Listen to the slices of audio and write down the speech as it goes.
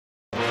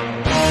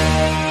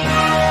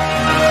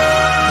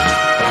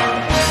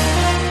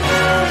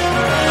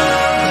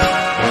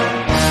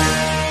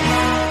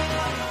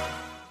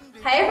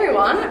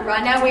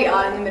right now we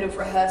are in the middle of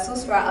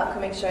rehearsals for our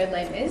upcoming show,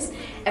 Les Mis.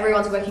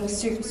 Everyone's working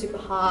super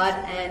hard,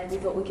 and we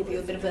thought we'd give you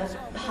a bit of a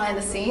behind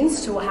the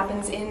scenes to what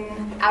happens in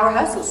our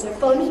rehearsals, so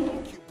follow me.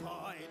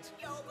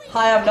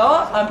 Hi, I'm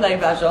Noah, I'm playing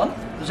Valjean.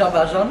 Jean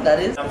Valjean, that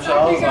is. I'm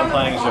Charles, I'm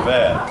playing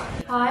Javert.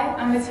 Hi,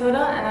 I'm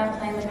Matilda and I'm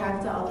playing the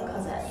character of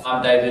Cosette.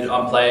 I'm David,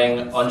 I'm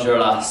playing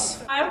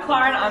Enjolras. Hi, I'm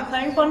Karen, I'm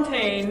playing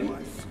Fontaine.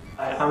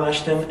 Hi, I'm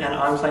Ashton and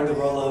I'm playing the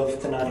role of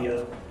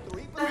Thénardier.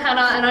 I'm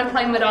Hannah and I'm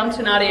playing Madame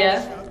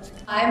Thénardier.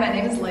 Hi, my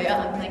name is Leah,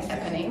 I'm playing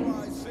Eponine.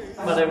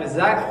 My name is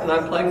Zach and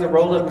I'm playing the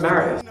role of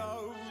Marius.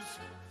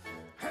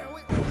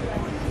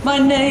 My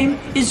name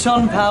is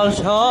Jean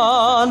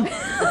Valjean.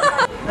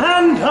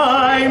 And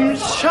I'm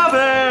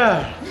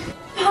Javert.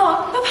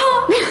 Papa!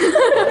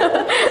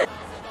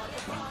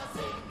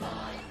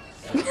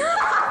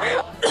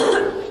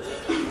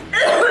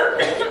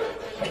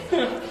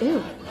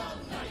 Ew.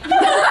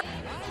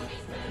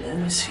 Let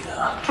me see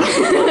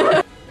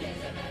that.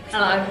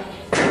 Hello.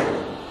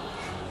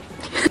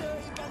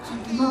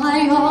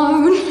 My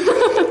own.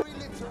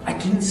 I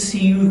didn't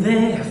see you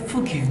there,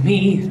 forgive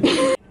me.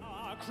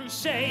 A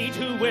crusade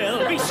who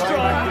will be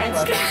strong and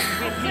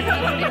stand with me.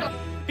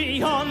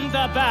 Beyond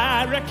the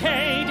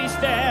barricade, is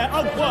there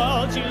a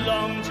world you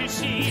long to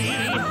see?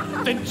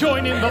 Then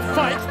join in the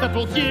fight that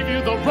will give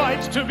you the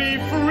right to be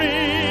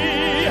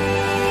free.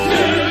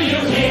 Do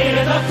you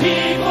hear the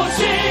people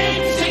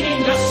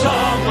singing the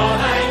song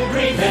of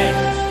angry men?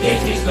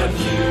 It is the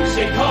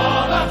music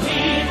of a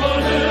people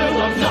who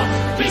will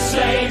not be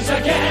slaves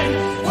again.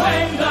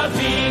 When the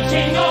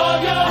beating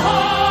of your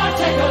heart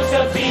echoes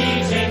the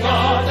beating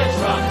of the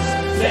drums,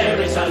 there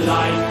is a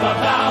life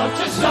about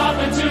to start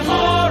when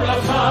tomorrow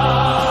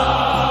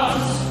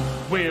comes.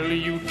 Will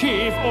you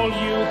give all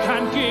you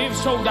can give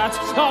so that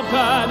the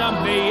banner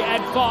may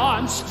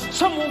advance?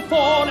 Some will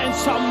fall and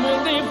some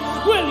will live.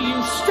 Will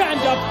you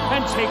stand up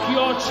and take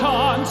your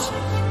chance?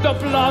 The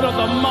blood of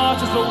the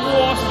martyrs, the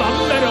wars, the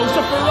meadows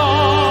of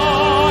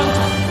bronze.